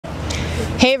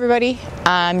Hey everybody,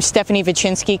 I'm Stephanie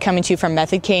Vachinsky coming to you from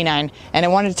Method Canine, and I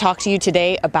wanted to talk to you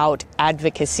today about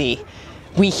advocacy.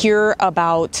 We hear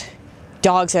about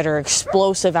dogs that are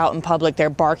explosive out in public. They're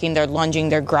barking, they're lunging,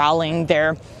 they're growling,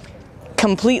 they're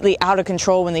completely out of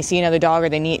control when they see another dog or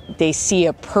they see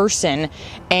a person,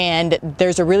 and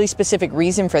there's a really specific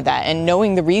reason for that, and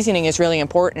knowing the reasoning is really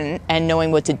important, and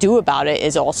knowing what to do about it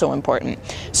is also important.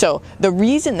 So the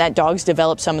reason that dogs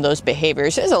develop some of those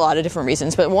behaviors, there's a lot of different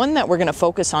reasons, but one that we're going to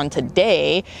focus on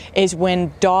today is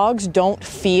when dogs don't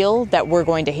feel that we're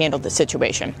going to handle the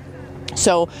situation.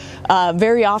 So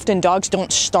very often dogs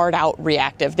don't start out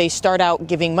reactive. They start out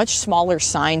giving much smaller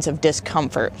signs of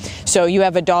discomfort. So you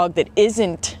have a dog that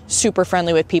isn't super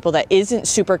friendly with people, that isn't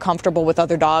super comfortable with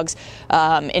other dogs,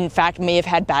 in fact may have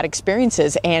had bad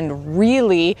experiences and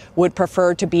really would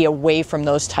prefer to be away from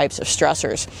those types of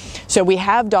stressors. So we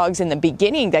have dogs in the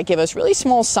beginning that give us really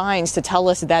small signs to tell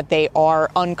us that they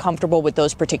are uncomfortable with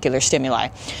those particular stimuli.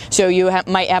 So you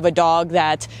might have a dog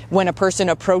that when a person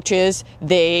approaches,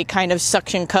 they kind of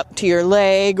suction cup to your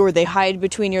leg, or they hide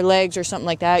between your legs or something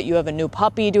like that. You have a new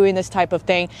puppy doing this type of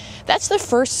thing. That's the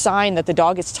first sign that the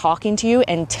dog is talking to you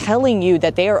and telling you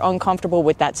that they are uncomfortable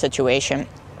with that situation.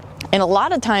 And a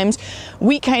lot of times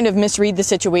we kind of misread the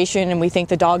situation and we think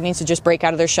the dog needs to just break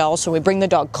out of their shell. So we bring the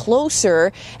dog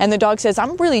closer and the dog says,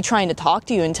 I'm really trying to talk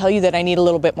to you and tell you that I need a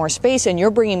little bit more space, and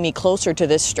you're bringing me closer to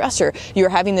this stressor. You're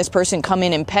having this person come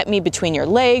in and pet me between your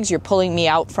legs. You're pulling me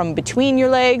out from between your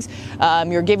legs.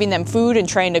 You're giving them food and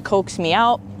trying to coax me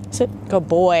out. Sit, good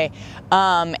boy.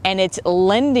 And it's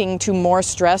lending to more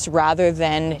stress rather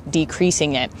than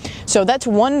decreasing it. So that's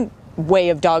one way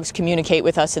of dogs communicate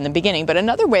with us in the beginning. But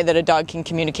another way that a dog can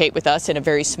communicate with us in a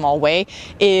very small way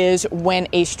is when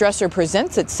a stressor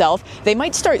presents itself, they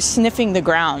might start sniffing the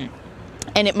ground.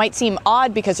 And it might seem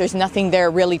odd because there's nothing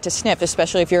there really to sniff,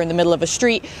 especially if you're in the middle of a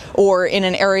street or in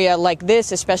an area like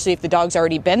this, especially if the dog's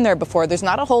already been there before. There's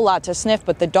not a whole lot to sniff,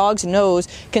 but the dog's nose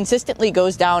consistently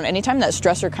goes down anytime that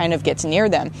stressor kind of gets near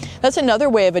them. That's another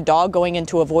way of a dog going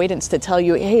into avoidance, to tell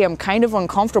you, hey, I'm kind of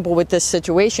uncomfortable with this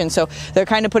situation. So they're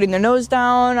kind of putting their nose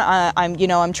down.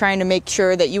 I'm trying to make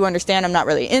sure that you understand I'm not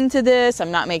really into this.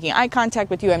 I'm not making eye contact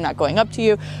with you. I'm not going up to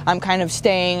you. I'm kind of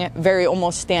staying very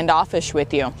almost standoffish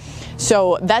with you. So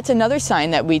that's another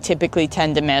sign that we typically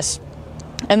tend to miss.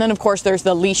 And then, of course, there's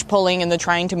the leash pulling and the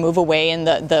trying to move away and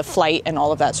the flight and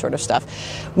all of that sort of stuff.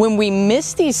 When we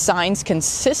miss these signs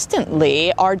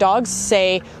consistently, our dogs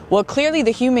say, well, clearly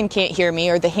the human can't hear me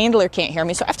or the handler can't hear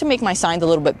me, so I have to make my signs a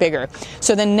little bit bigger.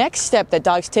 So the next step that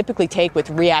dogs typically take with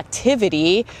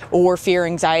reactivity or fear,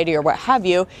 anxiety, or what have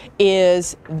you,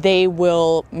 is they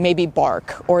will maybe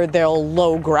bark or they'll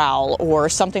low growl or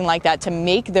something like that to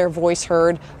make their voice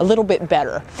heard a little bit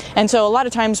better. And so a lot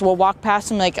of times we'll walk past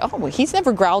them like, oh, well, he's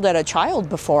never growled at a child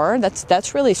before.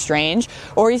 That's really strange.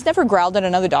 Or he's never growled at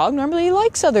another dog. Normally he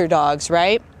likes other dogs,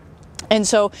 right? And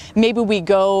so maybe we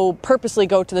purposely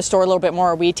go to the store a little bit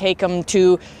more. We take them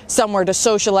to somewhere to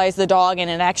socialize the dog, and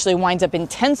it actually winds up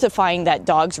intensifying that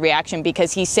dog's reaction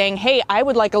because he's saying, hey, I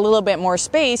would like a little bit more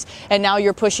space, and now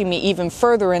you're pushing me even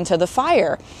further into the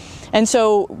fire. And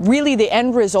so really the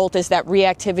end result is that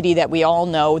reactivity that we all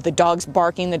know. The dog's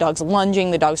barking, the dog's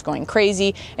lunging, the dog's going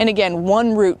crazy. And again,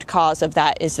 one root cause of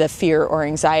that is the fear or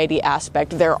anxiety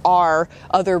aspect. There are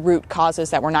other root causes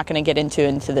that we're not going to get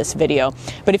into this video.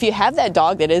 But if you have that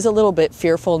dog that is a little bit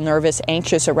fearful, nervous,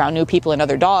 anxious around new people and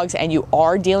other dogs, and you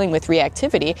are dealing with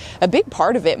reactivity, a big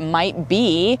part of it might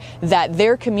be that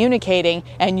they're communicating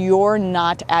and you're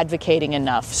not advocating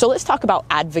enough. So let's talk about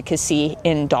advocacy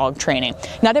in dog training.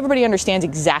 Not everybody understands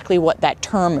exactly what that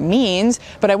term means,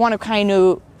 but I want to kind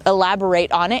of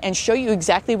elaborate on it and show you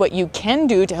exactly what you can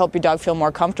do to help your dog feel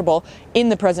more comfortable in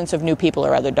the presence of new people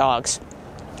or other dogs.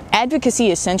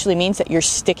 Advocacy essentially means that you're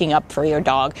sticking up for your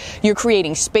dog. You're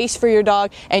creating space for your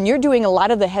dog, and you're doing a lot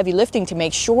of the heavy lifting to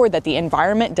make sure that the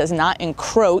environment does not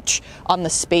encroach on the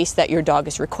space that your dog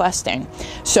is requesting.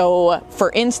 So,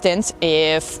 for instance,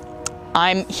 if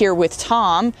I'm here with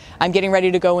Tom, I'm getting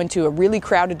ready to go into a really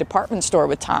crowded department store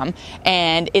with Tom,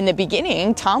 and in the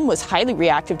beginning Tom was highly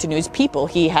reactive to new people.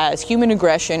 He has human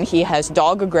aggression, he has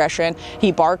dog aggression,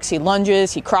 he barks, he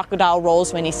lunges, he crocodile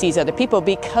rolls when he sees other people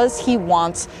because he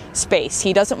wants space.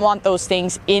 He doesn't want those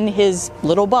things in his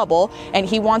little bubble, and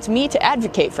he wants me to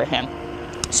advocate for him.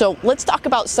 So let's talk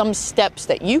about some steps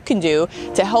that you can do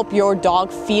to help your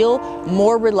dog feel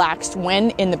more relaxed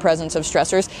when in the presence of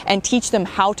stressors and teach them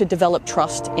how to develop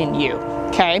trust in you.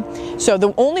 Okay? Okay, so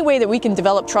the only way that we can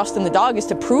develop trust in the dog is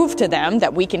to prove to them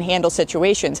that we can handle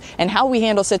situations, and how we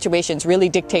handle situations really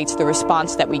dictates the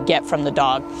response that we get from the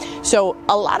dog. So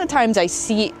a lot of times I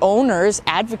see owners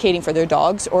advocating for their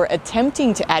dogs or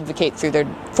attempting to advocate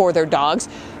for their dogs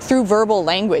through verbal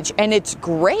language, and it's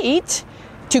great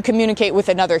to communicate with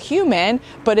another human,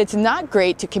 but it's not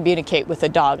great to communicate with a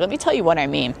dog. Let me tell you what I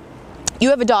mean. You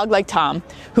have a dog like Tom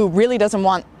who really doesn't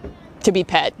want to be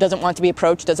pet, doesn't want to be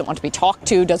approached, doesn't want to be talked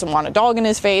to, doesn't want a dog in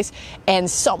his face, and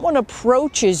someone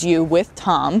approaches you with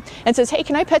Tom and says, hey,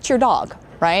 can I pet your dog?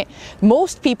 Right?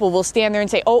 Most people will stand there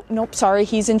and say, oh, nope, sorry,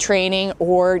 he's in training,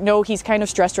 or no, he's kind of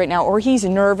stressed right now, or he's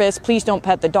nervous, please don't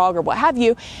pet the dog, or what have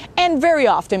you. And very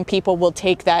often people will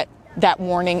take that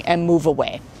warning and move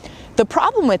away. The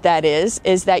problem with that is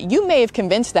that you may have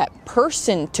convinced that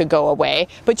person to go away,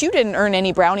 but you didn't earn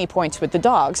any brownie points with the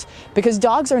dogs, because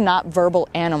dogs are not verbal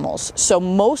animals. So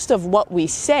most of what we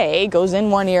say goes in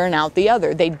one ear and out the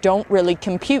other. They don't really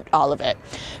compute all of it.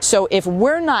 So if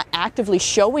we're not actively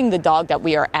showing the dog that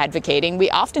we are advocating, we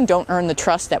often don't earn the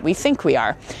trust that we think we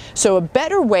are. So a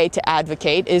better way to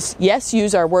advocate is, yes,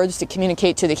 use our words to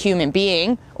communicate to the human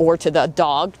being or to the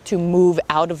dog to move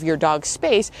out of your dog's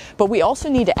space, but we also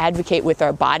need to advocate with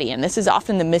our body. And this is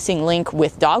often the missing link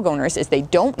with dog owners, is they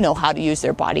don't know how to use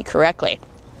their body correctly.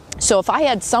 So if I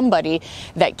had somebody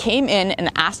that came in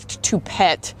and asked to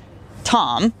pet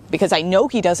Tom, because I know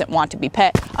he doesn't want to be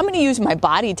pet, I'm going to use my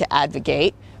body to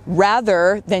advocate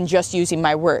rather than just using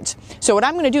my words. So what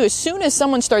I'm going to do, as soon as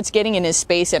someone starts getting in his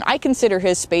space, and I consider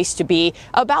his space to be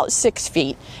about 6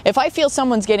 feet, if I feel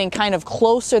someone's getting kind of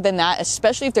closer than that,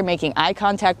 especially if they're making eye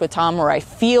contact with Tom, or I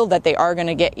feel that they are going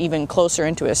to get even closer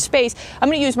into his space, I'm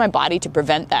going to use my body to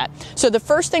prevent that. So the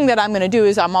first thing that I'm going to do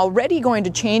is I'm already going to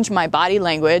change my body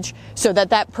language so that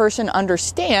that person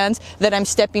understands that I'm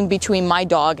stepping between my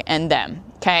dog and them.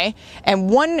 Okay?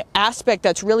 And one aspect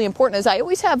that's really important is I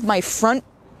always have my front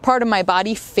part of my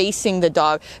body facing the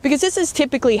dog, because this is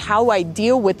typically how I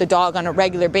deal with the dog on a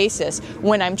regular basis.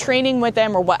 When I'm training with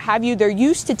them or what have you, they're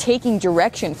used to taking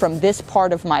direction from this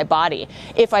part of my body.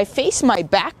 If I face my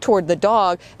back toward the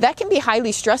dog, that can be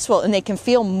highly stressful, and they can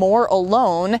feel more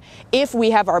alone if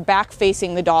we have our back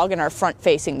facing the dog and our front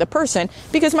facing the person,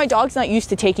 because my dog's not used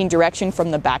to taking direction from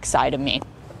the back side of me.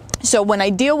 So when I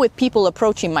deal with people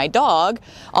approaching my dog,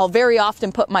 I'll very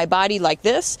often put my body like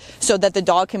this so that the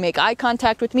dog can make eye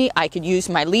contact with me. I could use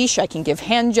my leash. I can give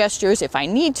hand gestures if I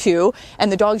need to,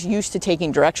 and the dog's used to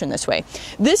taking direction this way.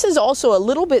 This is also a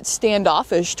little bit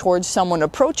standoffish towards someone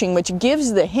approaching, which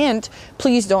gives the hint,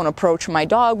 please don't approach my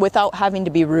dog, without having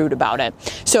to be rude about it.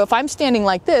 So if I'm standing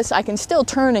like this, I can still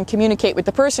turn and communicate with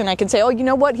the person. I can say, oh, you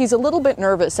know what? He's a little bit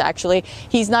nervous, actually.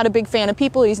 He's not a big fan of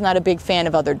people. He's not a big fan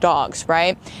of other dogs,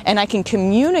 right? And I can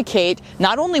communicate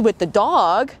not only with the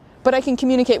dog, but I can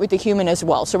communicate with the human as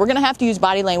well. So we're going to have to use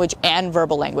body language and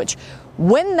verbal language.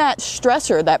 When that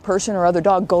stressor, that person or other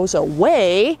dog, goes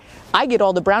away, I get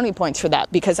all the brownie points for that,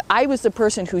 because I was the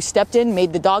person who stepped in,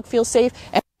 made the dog feel safe,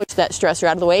 and pushed that stressor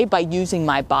out of the way by using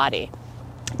my body.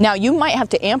 Now, you might have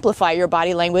to amplify your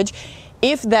body language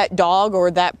if that dog or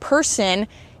that person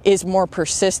is more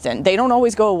persistent. They don't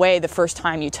always go away the first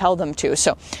time you tell them to.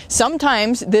 So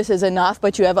sometimes this is enough,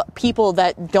 but you have people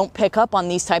that don't pick up on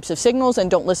these types of signals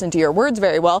and don't listen to your words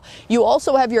very well. You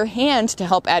also have your hand to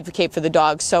help advocate for the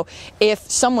dog. So if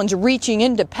someone's reaching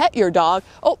in to pet your dog,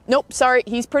 oh, nope, sorry,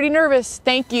 he's pretty nervous.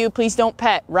 Thank you, please don't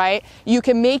pet, right? You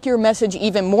can make your message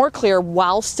even more clear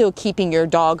while still keeping your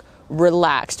dog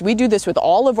relaxed. We do this with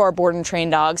all of our board and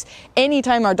trained dogs.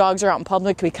 Anytime our dogs are out in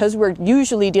public, because we're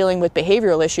usually dealing with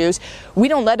behavioral issues, we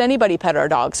don't let anybody pet our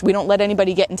dogs. We don't let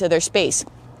anybody get into their space.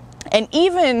 And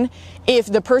even if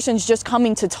the person's just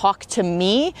coming to talk to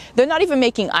me, they're not even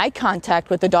making eye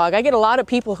contact with the dog. I get a lot of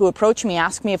people who approach me,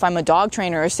 ask me if I'm a dog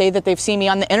trainer, or say that they've seen me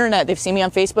on the internet, they've seen me on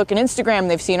Facebook and Instagram,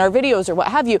 they've seen our videos or what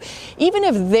have you. Even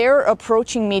if they're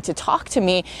approaching me to talk to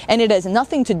me and it has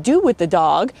nothing to do with the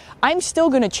dog, I'm still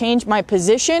going to change my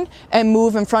position and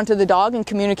move in front of the dog and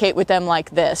communicate with them like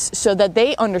this, so that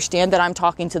they understand that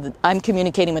I'm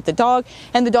communicating with the dog,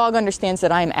 and the dog understands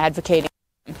that I'm advocating.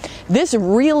 This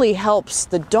really helps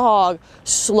the dog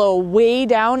slow way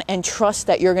down and trust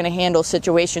that you're going to handle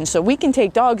situations. So we can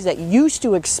take dogs that used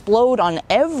to explode on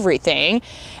everything,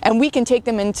 and we can take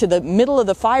them into the middle of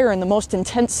the fire in the most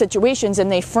intense situations, and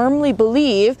they firmly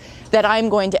believe that I'm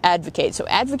going to advocate. So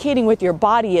advocating with your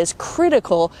body is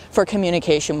critical for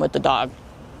communication with the dog.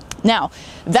 Now,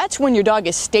 that's when your dog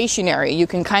is stationary. You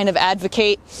can kind of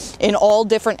advocate in all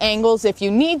different angles if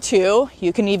you need to.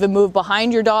 You can even move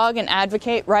behind your dog and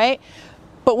advocate, right?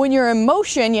 But when you're in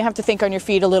motion, you have to think on your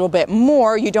feet a little bit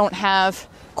more. You don't have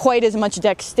quite as much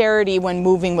dexterity when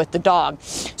moving with the dog.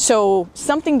 So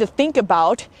something to think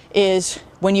about is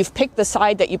when you've picked the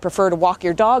side that you prefer to walk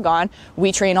your dog on,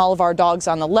 we train all of our dogs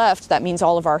on the left. That means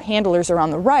all of our handlers are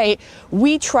on the right.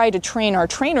 We try to train our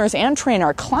trainers and train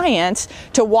our clients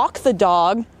to walk the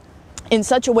dog in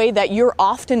such a way that you're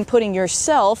often putting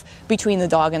yourself between the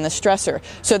dog and the stressor.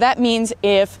 So that means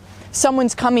if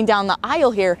someone's coming down the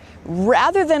aisle here,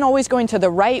 rather than always going to the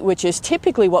right, which is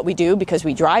typically what we do because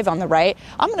we drive on the right,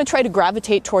 I'm going to try to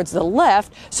gravitate towards the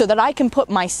left so that I can put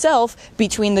myself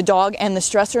between the dog and the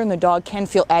stressor, and the dog can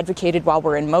feel advocated while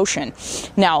we're in motion.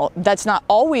 Now, that's not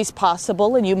always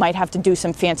possible, and you might have to do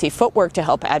some fancy footwork to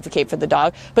help advocate for the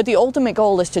dog, but the ultimate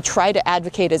goal is to try to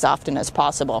advocate as often as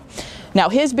possible. Now,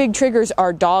 his big triggers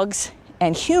are dogs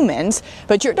and humans,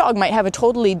 but your dog might have a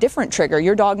totally different trigger.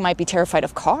 Your dog might be terrified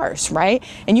of cars, right?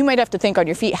 And you might have to think on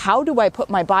your feet, how do I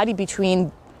put my body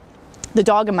between the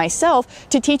dog and myself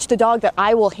to teach the dog that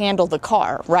I will handle the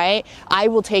car, right? I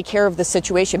will take care of the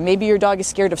situation. Maybe your dog is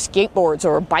scared of skateboards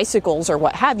or bicycles or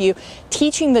what have you.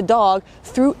 Teaching the dog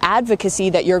through advocacy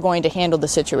that you're going to handle the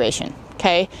situation,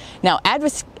 okay? Now,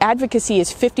 advocacy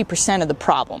is 50% of the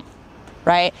problem,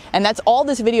 right? And that's all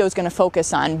this video is going to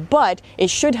focus on, but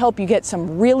it should help you get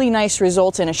some really nice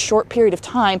results in a short period of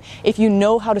time if you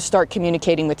know how to start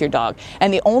communicating with your dog.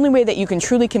 And the only way that you can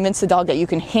truly convince the dog that you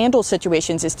can handle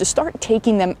situations is to start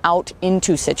taking them out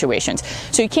into situations.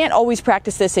 So you can't always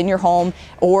practice this in your home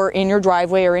or in your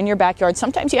driveway or in your backyard.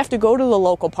 Sometimes you have to go to the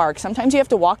local park. Sometimes you have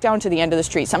to walk down to the end of the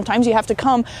street. Sometimes you have to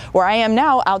come where I am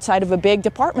now outside of a big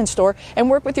department store and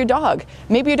work with your dog.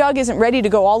 Maybe your dog isn't ready to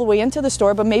go all the way into the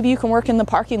store, but maybe you can work in the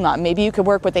parking lot. Maybe you could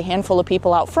work with a handful of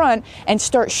people out front and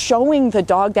start showing the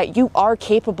dog that you are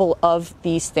capable of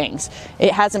these things.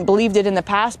 It hasn't believed it in the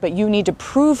past, but you need to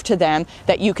prove to them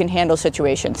that you can handle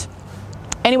situations.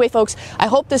 Anyway, folks, I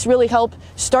hope this really helped.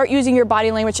 Start using your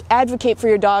body language. Advocate for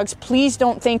your dogs. Please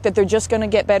don't think that they're just going to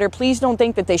get better. Please don't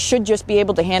think that they should just be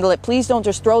able to handle it. Please don't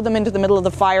just throw them into the middle of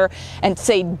the fire and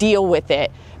say, deal with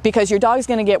it, because your dog's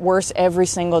going to get worse every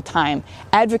single time.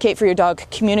 Advocate for your dog.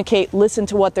 Communicate. Listen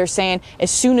to what they're saying.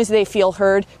 As soon as they feel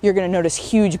heard, you're going to notice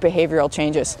huge behavioral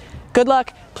changes. Good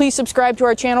luck. Please subscribe to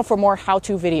our channel for more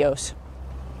how-to videos.